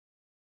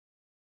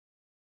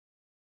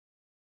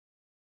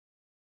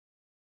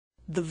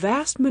The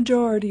vast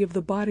majority of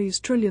the body's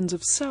trillions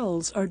of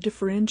cells are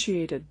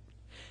differentiated,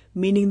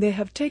 meaning they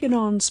have taken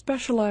on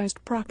specialized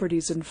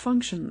properties and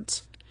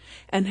functions,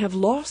 and have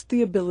lost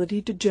the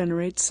ability to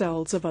generate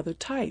cells of other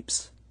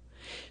types.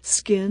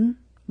 Skin,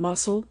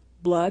 muscle,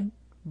 blood,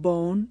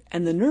 bone,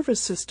 and the nervous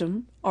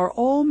system are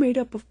all made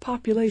up of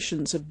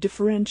populations of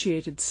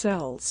differentiated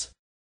cells.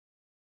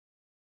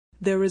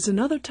 There is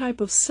another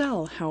type of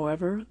cell,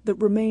 however, that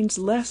remains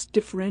less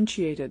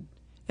differentiated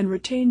and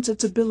retains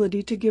its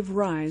ability to give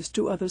rise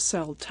to other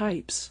cell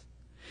types.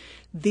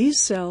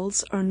 These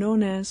cells are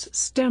known as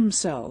stem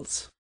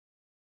cells.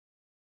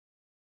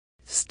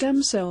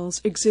 Stem cells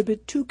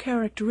exhibit two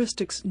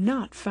characteristics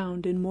not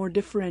found in more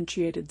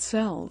differentiated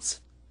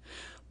cells.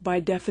 By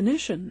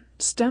definition,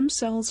 stem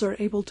cells are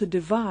able to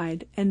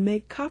divide and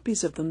make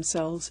copies of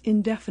themselves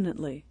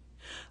indefinitely,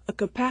 a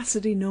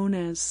capacity known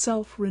as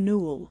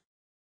self-renewal.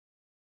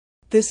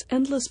 This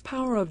endless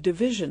power of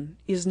division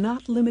is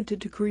not limited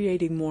to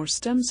creating more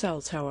stem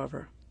cells,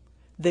 however.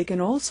 They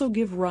can also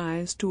give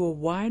rise to a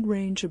wide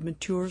range of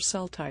mature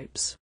cell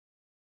types.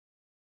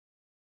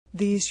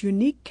 These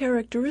unique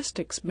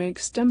characteristics make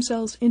stem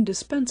cells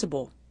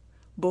indispensable,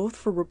 both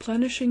for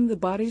replenishing the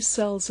body's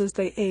cells as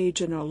they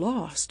age and are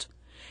lost,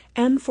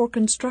 and for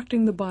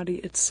constructing the body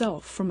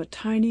itself from a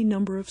tiny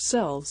number of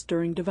cells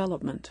during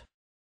development.